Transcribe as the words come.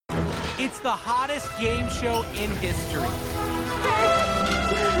It's the hottest game show in history.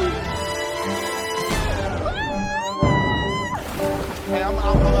 Hey, I'm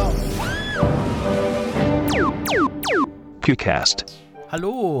out. Pewcast.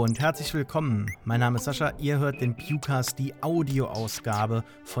 Hallo und herzlich willkommen. Mein Name ist Sascha, ihr hört den Pewcast, die Audioausgabe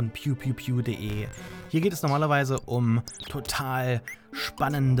von pewpewpew.de. Hier geht es normalerweise um total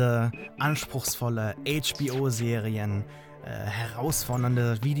spannende, anspruchsvolle HBO-Serien,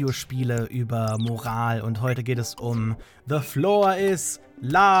 herausfordernde Videospiele über Moral und heute geht es um The Floor is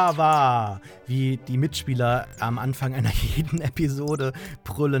Lava, wie die Mitspieler am Anfang einer jeden Episode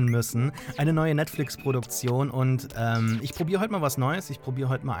brüllen müssen. Eine neue Netflix-Produktion und ich probiere heute mal was Neues. Ich probiere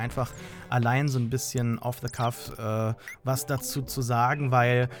heute mal einfach allein so ein bisschen off the cuff was dazu zu sagen,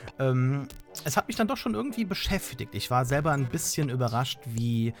 weil es hat mich dann doch schon irgendwie beschäftigt. Ich war selber ein bisschen überrascht,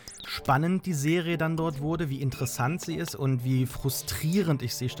 wie spannend die Serie dann dort wurde, wie interessant sie ist und wie frustrierend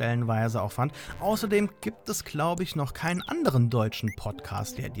ich sie stellenweise auch fand. Außerdem gibt es, glaube ich, noch keinen anderen deutschen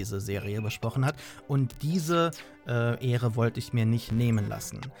Podcast, der diese Serie besprochen hat. Und diese Ehre wollte ich mir nicht nehmen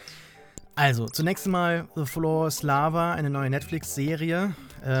lassen. Also, zunächst einmal The Floor is Lava, eine neue Netflix-Serie,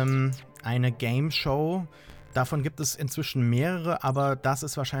 eine Game-Show. Davon gibt es inzwischen mehrere, aber das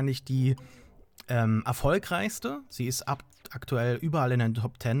ist wahrscheinlich die erfolgreichste. Sie ist aktuell überall in den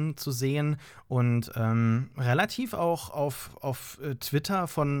Top 10 zu sehen und relativ auch auf Twitter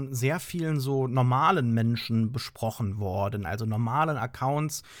von sehr vielen so normalen Menschen besprochen worden. Also normalen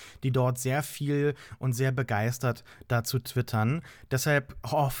Accounts, die dort sehr viel und sehr begeistert dazu twittern. Deshalb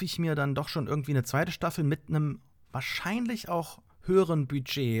hoffe ich mir dann doch schon irgendwie eine zweite Staffel mit einem wahrscheinlich auch höheren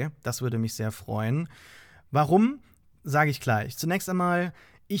Budget. Das würde mich sehr freuen. Warum? Sage ich gleich. Zunächst einmal,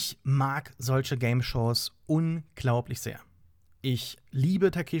 ich mag solche Game-Shows unglaublich sehr. Ich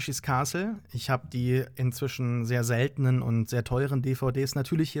liebe Takeshis Castle. Ich habe die inzwischen sehr seltenen und sehr teuren DVDs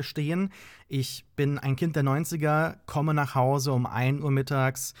natürlich hier stehen. Ich bin ein Kind der 90er, komme nach Hause um 1 Uhr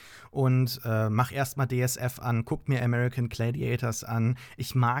mittags und mach erstmal DSF an, guck mir American Gladiators an.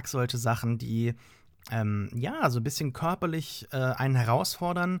 Ich mag solche Sachen, die so ein bisschen körperlich einen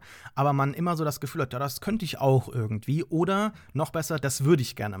herausfordern, aber man immer so das Gefühl hat, ja, das könnte ich auch irgendwie. Oder noch besser, das würde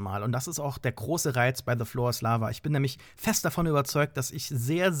ich gerne mal. Und das ist auch der große Reiz bei The Floor is Lava. Ich bin nämlich fest davon überzeugt, dass ich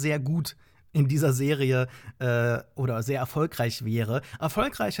sehr, sehr gut in dieser Serie oder sehr erfolgreich wäre.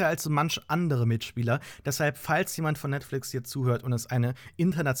 Erfolgreicher als so manch andere Mitspieler. Deshalb, falls jemand von Netflix hier zuhört und es eine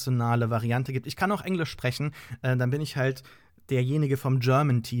internationale Variante gibt, ich kann auch Englisch sprechen, dann bin ich halt derjenige vom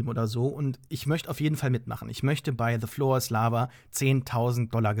German Team oder so und ich möchte auf jeden Fall mitmachen. Ich möchte bei The Floor is Lava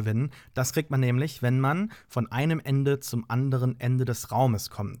 $10.000 gewinnen. Das kriegt man nämlich, wenn man von einem Ende zum anderen Ende des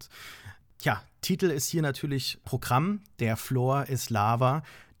Raumes kommt. Tja, Titel ist hier natürlich Programm. Der Floor is Lava.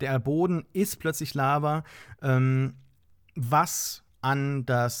 Der Boden ist plötzlich Lava. Was an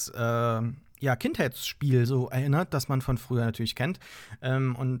das Kindheitsspiel so erinnert, das man von früher natürlich kennt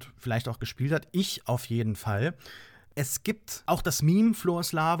und vielleicht auch gespielt hat. Ich auf jeden Fall. Es gibt auch das Meme Floor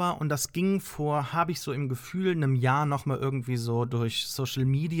is Lava und das ging vor, habe ich so im Gefühl, einem Jahr noch mal irgendwie so durch Social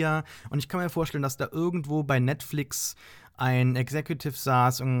Media und ich kann mir vorstellen, dass da irgendwo bei Netflix ein Executive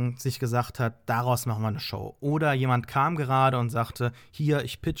saß und sich gesagt hat, daraus machen wir eine Show. Oder jemand kam gerade und sagte, hier,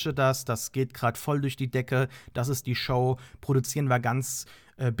 ich pitche das geht gerade voll durch die Decke, das ist die Show, produzieren wir ganz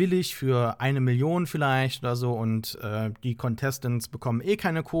billig für 1 Million vielleicht oder so und die Contestants bekommen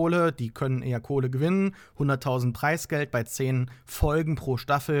keine Kohle, die können eher Kohle gewinnen, 100.000 Preisgeld bei 10 Folgen pro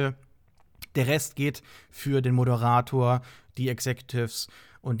Staffel. Der Rest geht für den Moderator, die Executives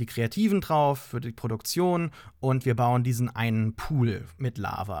und die Kreativen drauf, für die Produktion und wir bauen diesen einen Pool mit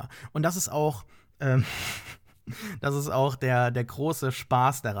Lava. Und das ist auch der große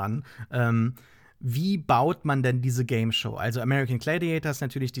Spaß daran. Wie baut man denn diese Game Show? Also American Gladiators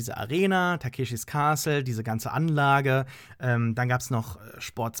natürlich diese Arena, Takeshis Castle, diese ganze Anlage. Dann gab es noch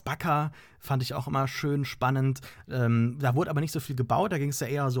Sportsbacca, fand ich auch immer schön spannend. Da wurde aber nicht so viel gebaut, da ging es ja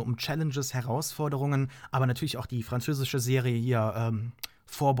eher so um Challenges, Herausforderungen. Aber natürlich auch die französische Serie hier,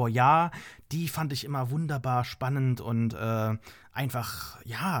 Fort Boyard, die fand ich immer wunderbar spannend und einfach,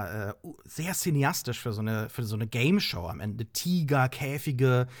 sehr cineastisch für so eine Game-Show am Ende. Tiger,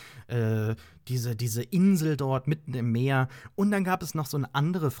 Käfige, diese Insel dort mitten im Meer. Und dann gab es noch so eine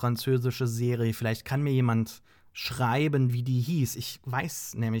andere französische Serie. Vielleicht kann mir jemand schreiben, wie die hieß. Ich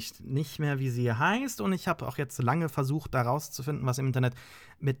weiß nämlich nicht mehr, wie sie heißt. Und ich habe auch jetzt lange versucht, da rauszufinden, was im Internet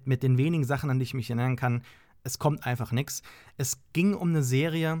mit den wenigen Sachen, an die ich mich erinnern kann, es kommt einfach nichts. Es ging um eine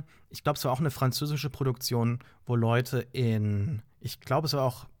Serie, ich glaube, es war auch eine französische Produktion, wo Leute ich glaube, es war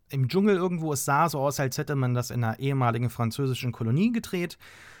auch im Dschungel irgendwo, es sah so aus, als hätte man das in einer ehemaligen französischen Kolonie gedreht.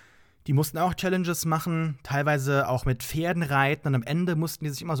 Die mussten auch Challenges machen, teilweise auch mit Pferden reiten. Und am Ende mussten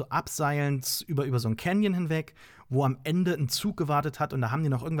die sich immer so abseilen über so einen Canyon hinweg, wo am Ende ein Zug gewartet hat. Und da haben die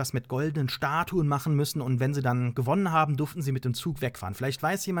noch irgendwas mit goldenen Statuen machen müssen. Und wenn sie dann gewonnen haben, durften sie mit dem Zug wegfahren. Vielleicht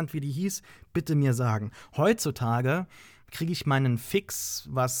weiß jemand, wie die hieß, bitte mir sagen. Heutzutage kriege ich meinen Fix,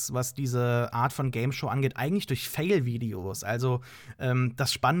 was diese Art von Game Show angeht, eigentlich durch Fail-Videos. Also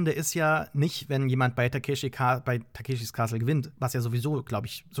das Spannende ist ja nicht, wenn jemand bei Takeshis Castle gewinnt, was ja sowieso, glaube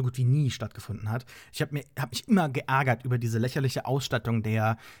ich, so gut wie nie stattgefunden hat. Ich hab mich immer geärgert über diese lächerliche Ausstattung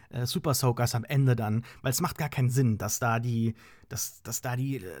der Super Soakers am Ende dann, weil es macht gar keinen Sinn, dass da die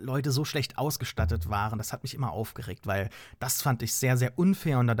Leute so schlecht ausgestattet waren. Das hat mich immer aufgeregt, weil das fand ich sehr, sehr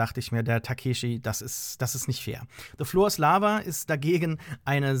unfair. Und da dachte ich mir, der Takeshi, das ist nicht fair. The Floor is Lava ist dagegen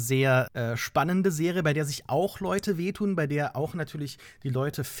eine sehr spannende Serie, bei der sich auch Leute wehtun, bei der auch natürlich die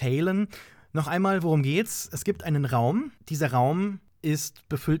Leute failen. Noch einmal, worum geht's? Es gibt einen Raum. Dieser Raum ist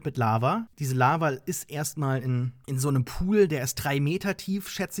befüllt mit Lava. Diese Lava ist erstmal in so einem Pool, der ist 3 Meter tief,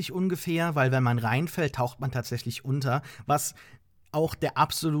 schätze ich ungefähr, weil wenn man reinfällt, taucht man tatsächlich unter, was auch der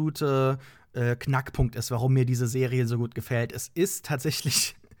absolute Knackpunkt ist, warum mir diese Serie so gut gefällt. Es ist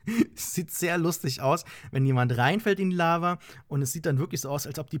tatsächlich es sieht sehr lustig aus, wenn jemand reinfällt in die Lava und es sieht dann wirklich so aus,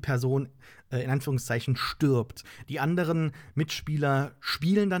 als ob die Person in Anführungszeichen stirbt. Die anderen Mitspieler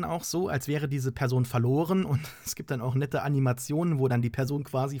spielen dann auch so, als wäre diese Person verloren und es gibt dann auch nette Animationen, wo dann die Person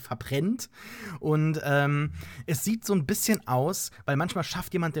quasi verbrennt und es sieht so ein bisschen aus, weil manchmal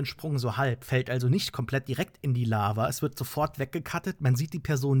schafft jemand den Sprung so halb, fällt also nicht komplett direkt in die Lava, es wird sofort weggekattet, man sieht die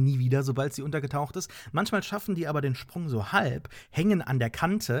Person nie wieder, sobald sie untergetaucht ist. Manchmal schaffen die aber den Sprung so halb, hängen an der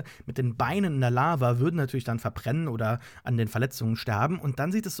Kante mit den Beinen in der Lava, würden natürlich dann verbrennen oder an den Verletzungen sterben und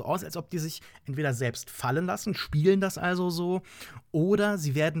dann sieht es so aus, als ob die sich entweder selbst fallen lassen, spielen das also so, oder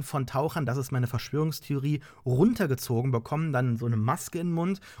sie werden von Tauchern, das ist meine Verschwörungstheorie, runtergezogen, bekommen dann so eine Maske in den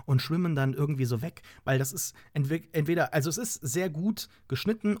Mund und schwimmen dann irgendwie so weg, weil das ist entweder, also es ist sehr gut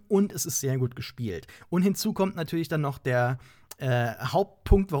geschnitten und es ist sehr gut gespielt. Und hinzu kommt natürlich dann noch der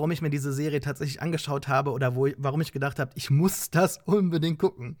Hauptpunkt, warum ich mir diese Serie tatsächlich angeschaut habe oder warum ich gedacht habe, ich muss das unbedingt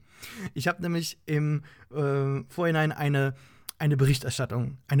gucken. Ich habe nämlich im Vorhinein eine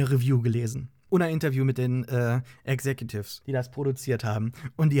Berichterstattung, eine Review gelesen. Und ein Interview mit den Executives, die das produziert haben.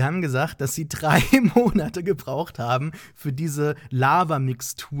 Und die haben gesagt, dass sie 3 Monate gebraucht haben, für diese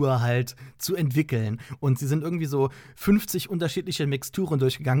Lava-Mixtur halt zu entwickeln. Und sie sind irgendwie so 50 unterschiedliche Mixturen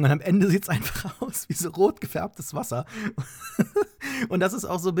durchgegangen. Und am Ende sieht es einfach aus wie so rot gefärbtes Wasser. Und das ist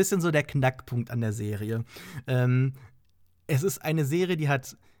auch so ein bisschen so der Knackpunkt an der Serie. Es ist eine Serie, die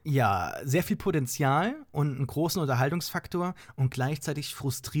hat sehr viel Potenzial und einen großen Unterhaltungsfaktor und gleichzeitig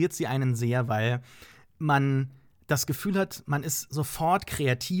frustriert sie einen sehr, weil man das Gefühl hat, man ist sofort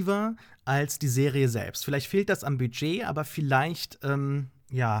kreativer als die Serie selbst. Vielleicht fehlt das am Budget, aber vielleicht,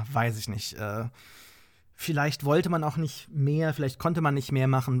 weiß ich nicht, vielleicht wollte man auch nicht mehr, vielleicht konnte man nicht mehr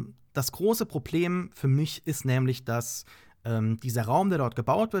machen. Das große Problem für mich ist nämlich, dass dieser Raum, der dort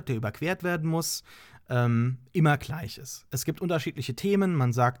gebaut wird, der überquert werden muss, immer gleich ist. Es gibt unterschiedliche Themen.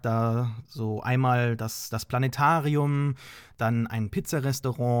 Man sagt da so einmal das Planetarium, dann ein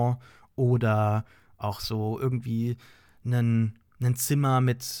Pizzarestaurant oder auch so irgendwie ein Zimmer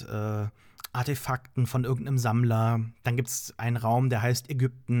mit Artefakten von irgendeinem Sammler. Dann gibt es einen Raum, der heißt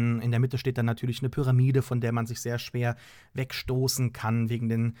Ägypten. In der Mitte steht dann natürlich eine Pyramide, von der man sich sehr schwer wegstoßen kann wegen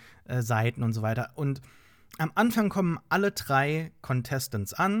den Seiten und so weiter. Und am Anfang kommen alle 3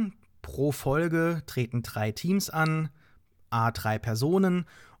 Contestants an. Pro Folge treten 3 Teams an, 3 Personen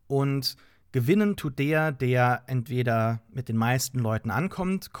und gewinnen tut der entweder mit den meisten Leuten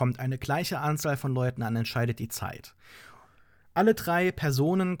ankommt, kommt eine gleiche Anzahl von Leuten an, entscheidet die Zeit. Alle 3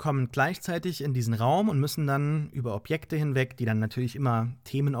 Personen kommen gleichzeitig in diesen Raum und müssen dann über Objekte hinweg, die dann natürlich immer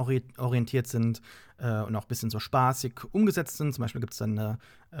themenorientiert sind und auch ein bisschen so spaßig umgesetzt sind. Zum Beispiel gibt es dann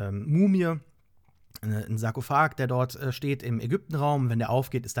eine Mumie, ein Sarkophag, der dort steht im Ägyptenraum. Wenn der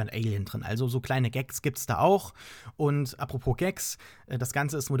aufgeht, ist da ein Alien drin. Also so kleine Gags gibt's da auch. Und apropos Gags, das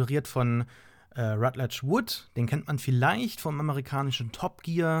Ganze ist moderiert von Rutledge Wood. Den kennt man vielleicht vom amerikanischen Top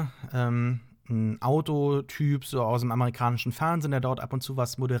Gear. Ein Autotyp so aus dem amerikanischen Fernsehen, der dort ab und zu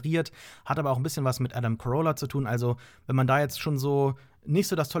was moderiert. Hat aber auch ein bisschen was mit Adam Carolla zu tun. Also wenn man da jetzt schon so nicht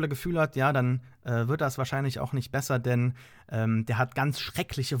so das tolle Gefühl hat, ja, dann wird das wahrscheinlich auch nicht besser, denn der hat ganz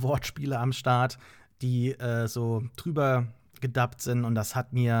schreckliche Wortspiele am Start, die so drüber gedubbt sind und das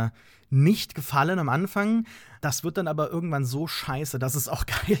hat mir nicht gefallen am Anfang. Das wird dann aber irgendwann so scheiße, dass es auch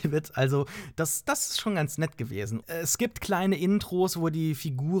geil wird. Also das ist schon ganz nett gewesen. Es gibt kleine Intros, wo die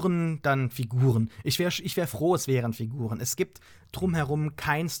Figuren. Ich wär froh, es wären Figuren. Es gibt drumherum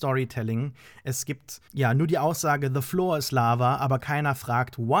kein Storytelling. Es gibt ja nur die Aussage, the floor is lava, aber keiner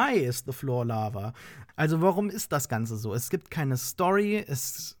fragt, why is the floor lava? Also warum ist das Ganze so? Es gibt keine Story.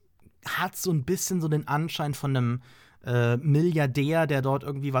 Es hat so ein bisschen so den Anschein von einem Milliardär, der dort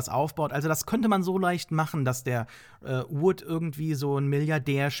irgendwie was aufbaut. Also das könnte man so leicht machen, dass der Wood irgendwie so ein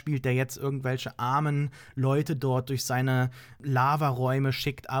Milliardär spielt, der jetzt irgendwelche armen Leute dort durch seine Lavaräume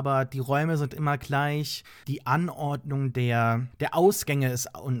schickt. Aber die Räume sind immer gleich. Die Anordnung der Ausgänge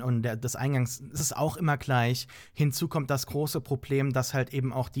des Eingangs ist auch immer gleich. Hinzu kommt das große Problem, dass halt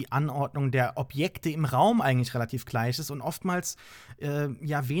eben auch die Anordnung der Objekte im Raum eigentlich relativ gleich ist und oftmals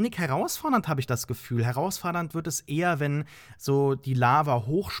wenig herausfordernd, habe ich das Gefühl. Herausfordernd wird es eher, wenn so die Lava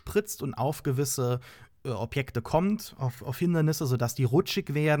hochspritzt und auf gewisse Objekte kommt, auf Hindernisse, sodass die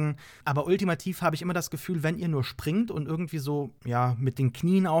rutschig werden. Aber ultimativ habe ich immer das Gefühl, wenn ihr nur springt und irgendwie so mit den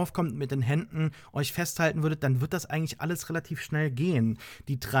Knien aufkommt, mit den Händen euch festhalten würdet, dann wird das eigentlich alles relativ schnell gehen.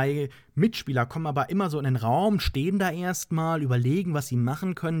 Die 3 Mitspieler kommen aber immer so in den Raum, stehen da erstmal, überlegen, was sie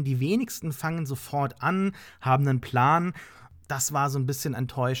machen können. Die wenigsten fangen sofort an, haben einen Plan. Das war so ein bisschen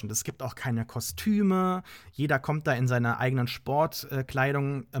enttäuschend. Es gibt auch keine Kostüme. Jeder kommt da in seiner eigenen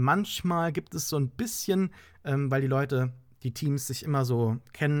Sportkleidung. Manchmal gibt es so ein bisschen, weil die Teams sich immer so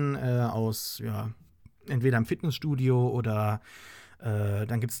kennen aus, entweder im Fitnessstudio oder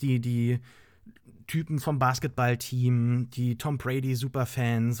dann gibt es die Typen vom Basketballteam, die Tom Brady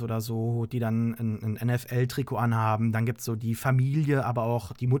Superfans oder so, die dann ein NFL-Trikot anhaben. Dann gibt es so die Familie, aber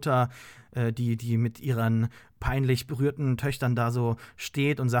auch die Mutter, die mit ihren peinlich berührten Töchtern da so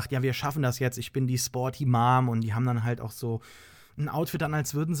steht und sagt, ja, wir schaffen das jetzt, ich bin die Sporty Mom. Und die haben dann halt auch so ein Outfit an,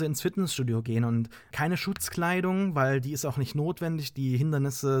 als würden sie ins Fitnessstudio gehen. Und keine Schutzkleidung, weil die ist auch nicht notwendig. Die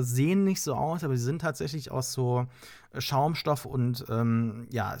Hindernisse sehen nicht so aus, aber sie sind tatsächlich aus so Schaumstoff und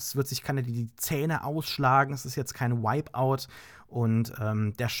es wird sich keiner die Zähne ausschlagen. Es ist jetzt kein Wipeout und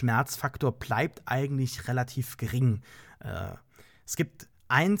der Schmerzfaktor bleibt eigentlich relativ gering. Es gibt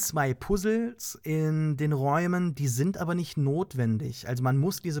 1-2 Puzzles in den Räumen, die sind aber nicht notwendig. Also man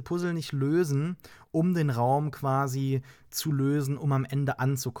muss diese Puzzle nicht lösen, um den Raum quasi zu lösen, um am Ende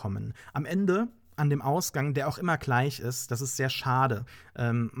anzukommen. Am Ende, an dem Ausgang, der auch immer gleich ist, das ist sehr schade.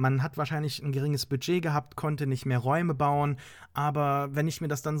 Man hat wahrscheinlich ein geringes Budget gehabt, konnte nicht mehr Räume bauen, aber wenn ich mir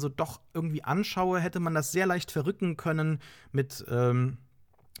das dann so doch irgendwie anschaue, hätte man das sehr leicht verrücken können mit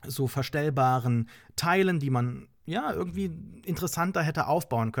so verstellbaren Teilen, die man irgendwie interessanter hätte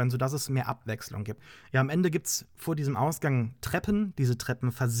aufbauen können, sodass es mehr Abwechslung gibt. Ja, am Ende gibt es vor diesem Ausgang Treppen. Diese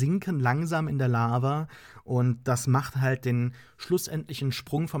Treppen versinken langsam in der Lava und das macht halt den schlussendlichen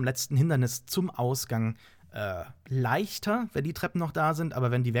Sprung vom letzten Hindernis zum Ausgang leichter, wenn die Treppen noch da sind,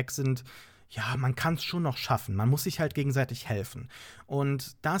 aber wenn die weg sind, man kann es schon noch schaffen. Man muss sich halt gegenseitig helfen.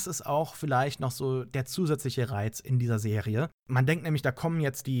 Und das ist auch vielleicht noch so der zusätzliche Reiz in dieser Serie. Man denkt nämlich, da kommen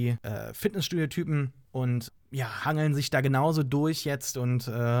jetzt die Fitnessstudio-Typen und hangeln sich da genauso durch jetzt und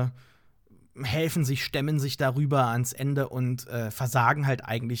helfen sich, stemmen sich darüber ans Ende und versagen halt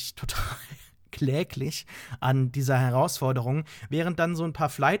eigentlich total kläglich an dieser Herausforderung, während dann so ein paar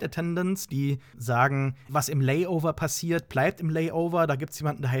Flight Attendants, die sagen, was im Layover passiert, bleibt im Layover. Da gibt es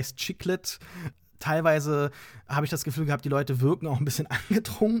jemanden, der heißt Chiclet. Teilweise habe ich das Gefühl gehabt, die Leute wirken auch ein bisschen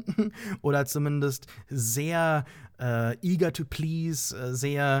angetrunken oder zumindest sehr eager to please,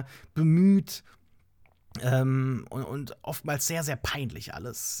 sehr bemüht und oftmals sehr, sehr peinlich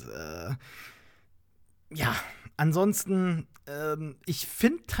alles. Ansonsten, ich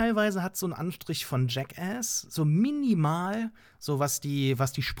finde, teilweise hat so einen Anstrich von Jackass, so minimal, so was die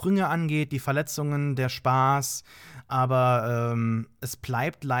Sprünge angeht, die Verletzungen, der Spaß, aber es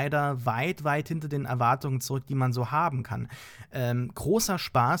bleibt leider weit, weit hinter den Erwartungen zurück, die man so haben kann. Großer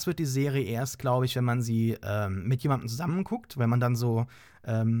Spaß wird die Serie erst, glaube ich, wenn man sie mit jemandem zusammenguckt, wenn man dann so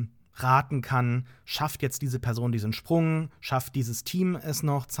raten kann, schafft jetzt diese Person diesen Sprung, schafft dieses Team es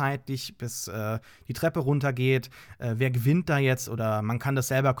noch zeitlich, bis die Treppe runtergeht, wer gewinnt da jetzt, oder man kann das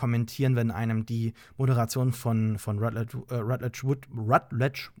selber kommentieren, wenn einem die Moderation von Rutledge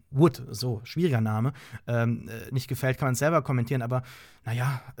Wood, so, schwieriger Name, nicht gefällt, kann man es selber kommentieren, aber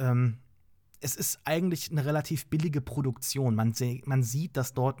es ist eigentlich eine relativ billige Produktion. Man sieht,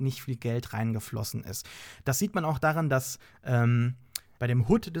 dass dort nicht viel Geld reingeflossen ist. Das sieht man auch daran, dass bei dem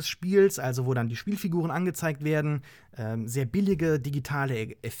HUD des Spiels, also wo dann die Spielfiguren angezeigt werden, sehr billige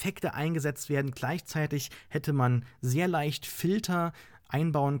digitale Effekte eingesetzt werden. Gleichzeitig hätte man sehr leicht Filter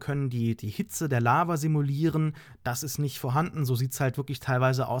einbauen können, die Hitze der Lava simulieren. Das ist nicht vorhanden. So sieht es halt wirklich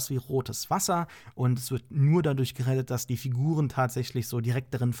teilweise aus wie rotes Wasser. Und es wird nur dadurch gerettet, dass die Figuren tatsächlich so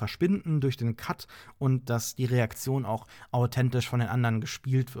direkt darin verschwinden durch den Cut und dass die Reaktion auch authentisch von den anderen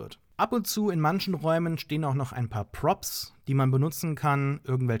gespielt wird. Ab und zu in manchen Räumen stehen auch noch ein paar Props, die man benutzen kann,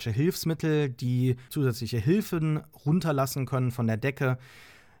 irgendwelche Hilfsmittel, die zusätzliche Hilfen runterlassen können von der Decke.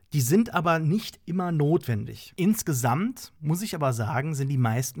 Die sind aber nicht immer notwendig. Insgesamt, muss ich aber sagen, sind die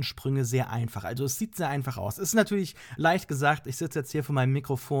meisten Sprünge sehr einfach. Also es sieht sehr einfach aus. Es ist natürlich leicht gesagt, ich sitze jetzt hier vor meinem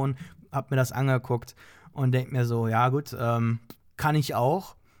Mikrofon, hab mir das angeguckt und denke mir so, ja gut, kann ich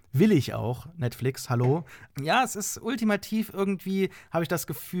auch. Will ich auch, Netflix, hallo. Ja, es ist ultimativ irgendwie, habe ich das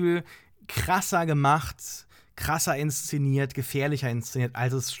Gefühl, krasser gemacht, krasser inszeniert, gefährlicher inszeniert,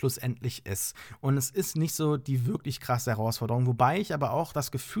 als es schlussendlich ist. Und es ist nicht so die wirklich krasse Herausforderung, wobei ich aber auch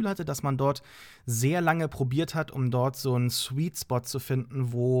das Gefühl hatte, dass man dort sehr lange probiert hat, um dort so einen Sweet Spot zu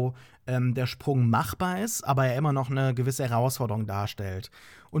finden, wo der Sprung machbar ist, aber er immer noch eine gewisse Herausforderung darstellt.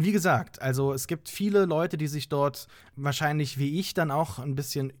 Und wie gesagt, also es gibt viele Leute, die sich dort wahrscheinlich wie ich dann auch ein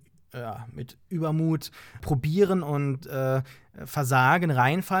bisschen mit Übermut probieren und Versagen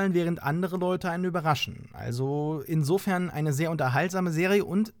reinfallen, während andere Leute einen überraschen. Also insofern eine sehr unterhaltsame Serie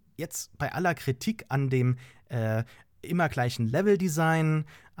und jetzt bei aller Kritik an dem immer gleichen Leveldesign,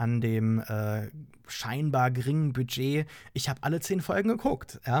 an dem scheinbar geringen Budget. Ich habe alle 10 Folgen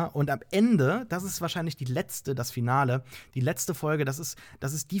geguckt, ja, und am Ende, das ist wahrscheinlich das Finale, die letzte Folge, das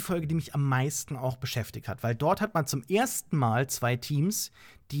ist die Folge, die mich am meisten auch beschäftigt hat, weil dort hat man zum ersten Mal 2 Teams,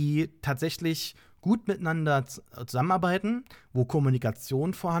 die tatsächlich gut miteinander zusammenarbeiten, wo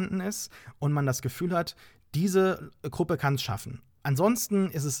Kommunikation vorhanden ist und man das Gefühl hat, diese Gruppe kann es schaffen.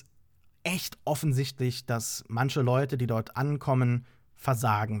 Ansonsten ist es echt offensichtlich, dass manche Leute, die dort ankommen,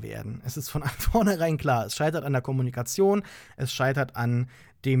 versagen werden. Es ist von vornherein klar, es scheitert an der Kommunikation, es scheitert an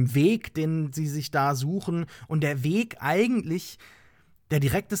dem Weg, den sie sich da suchen. Und der Weg eigentlich, der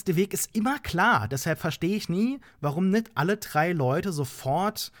direkteste Weg ist immer klar. Deshalb verstehe ich nie, warum nicht alle 3 Leute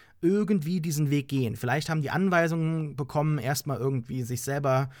sofort irgendwie diesen Weg gehen. Vielleicht haben die Anweisungen bekommen, erstmal irgendwie sich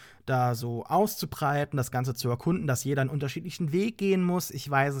selber da so auszubreiten, das Ganze zu erkunden, dass jeder einen unterschiedlichen Weg gehen muss. Ich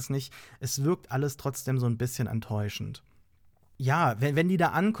weiß es nicht. Es wirkt alles trotzdem so ein bisschen enttäuschend. Ja, wenn die da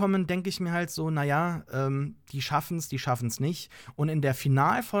ankommen, denke ich mir halt so, naja, die schaffen's nicht. Und in der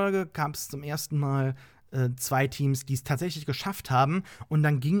Finalfolge gab es zum ersten Mal 2 Teams, die es tatsächlich geschafft haben. Und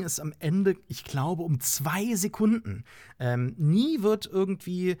dann ging es am Ende, ich glaube, um 2 Sekunden. Nie wird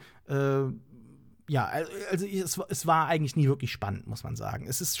irgendwie, also es war eigentlich nie wirklich spannend, muss man sagen.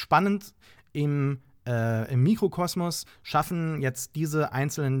 Es ist spannend im Mikrokosmos, schaffen jetzt diese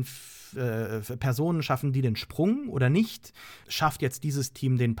einzelnen Personen, schaffen die den Sprung oder nicht? Schafft jetzt dieses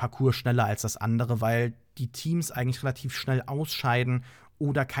Team den Parcours schneller als das andere, weil die Teams eigentlich relativ schnell ausscheiden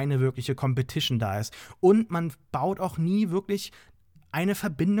oder keine wirkliche Competition da ist. Und man baut auch nie wirklich eine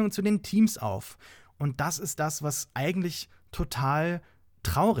Verbindung zu den Teams auf. Und das ist das, was eigentlich total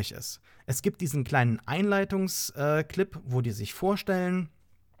traurig ist. Es gibt diesen kleinen Einleitungsclip, wo die sich vorstellen.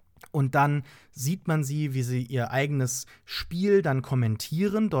 Und dann sieht man sie, wie sie ihr eigenes Spiel dann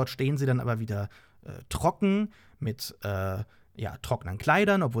kommentieren. Dort stehen sie dann aber wieder trocken mit trockenen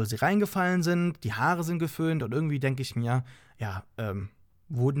Kleidern, obwohl sie reingefallen sind. Die Haare sind geföhnt und irgendwie denke ich mir,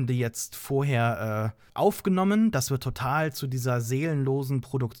 wurden die jetzt vorher aufgenommen? Das wird total zu dieser seelenlosen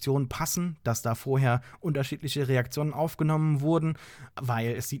Produktion passen, dass da vorher unterschiedliche Reaktionen aufgenommen wurden,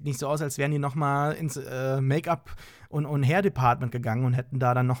 weil es sieht nicht so aus, als wären die noch mal ins Make-up- und Hair-Department gegangen und hätten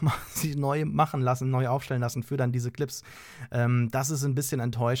da dann noch mal sie neu machen lassen, neu aufstellen lassen für dann diese Clips. Das ist ein bisschen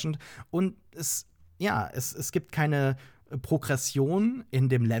enttäuschend. Und es gibt keine Progression in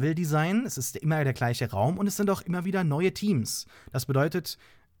dem Leveldesign. Es ist immer der gleiche Raum und es sind auch immer wieder neue Teams. Das bedeutet,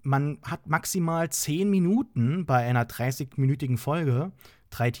 man hat maximal 10 Minuten bei einer 30-minütigen Folge.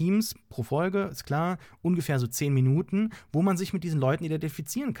 3 Teams pro Folge, ist klar, ungefähr so 10 Minuten, wo man sich mit diesen Leuten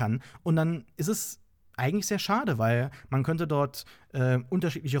identifizieren kann. Und dann ist es eigentlich sehr schade, weil man könnte dort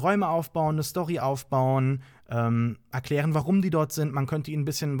unterschiedliche Räume aufbauen, eine Story aufbauen, erklären, warum die dort sind. Man könnte ihnen ein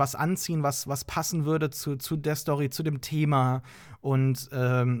bisschen was anziehen, was passen würde zu der Story, zu dem Thema. Und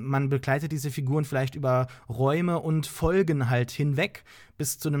man begleitet diese Figuren vielleicht über Räume und Folgen halt hinweg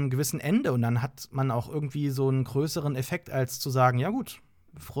bis zu einem gewissen Ende. Und dann hat man auch irgendwie so einen größeren Effekt, als zu sagen, ja gut,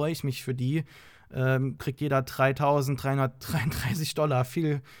 freue ich mich für die, kriegt jeder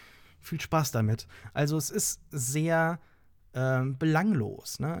 $3.333, viel Spaß damit. Also es ist sehr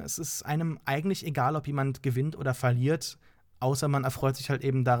belanglos. Ne? Es ist einem eigentlich egal, ob jemand gewinnt oder verliert, außer man erfreut sich halt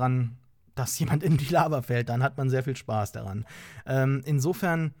eben daran, dass jemand in die Lava fällt. Dann hat man sehr viel Spaß daran.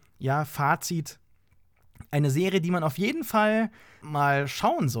 Insofern, ja, Fazit: Eine Serie, die man auf jeden Fall mal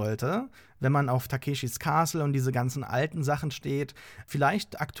schauen sollte, wenn man auf Takeshis Castle und diese ganzen alten Sachen steht.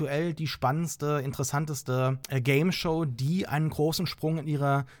 Vielleicht aktuell die spannendste, interessanteste Game-Show, die einen großen Sprung in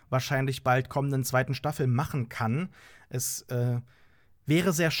ihrer wahrscheinlich bald kommenden 2. Staffel machen kann. Es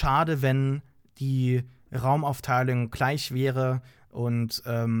wäre sehr schade, wenn die Raumaufteilung gleich wäre und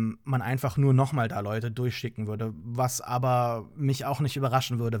man einfach nur nochmal da Leute durchschicken würde, was aber mich auch nicht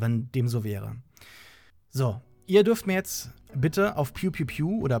überraschen würde, wenn dem so wäre. So, ihr dürft mir jetzt bitte auf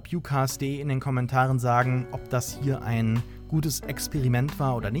PewPewPew oder pewcast.de in den Kommentaren sagen, ob das hier ein gutes Experiment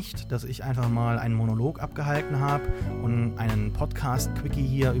war oder nicht, dass ich einfach mal einen Monolog abgehalten habe und einen Podcast-Quickie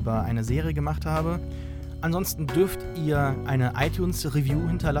hier über eine Serie gemacht habe. Ansonsten dürft ihr eine iTunes-Review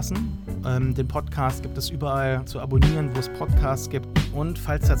hinterlassen. Den Podcast gibt es überall zu abonnieren, wo es Podcasts gibt. Und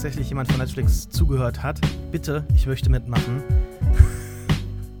falls tatsächlich jemand von Netflix zugehört hat, bitte, ich möchte mitmachen.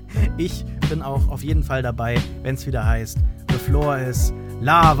 Ich bin auch auf jeden Fall dabei, wenn es wieder heißt, The Floor is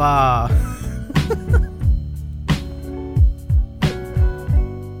Lava.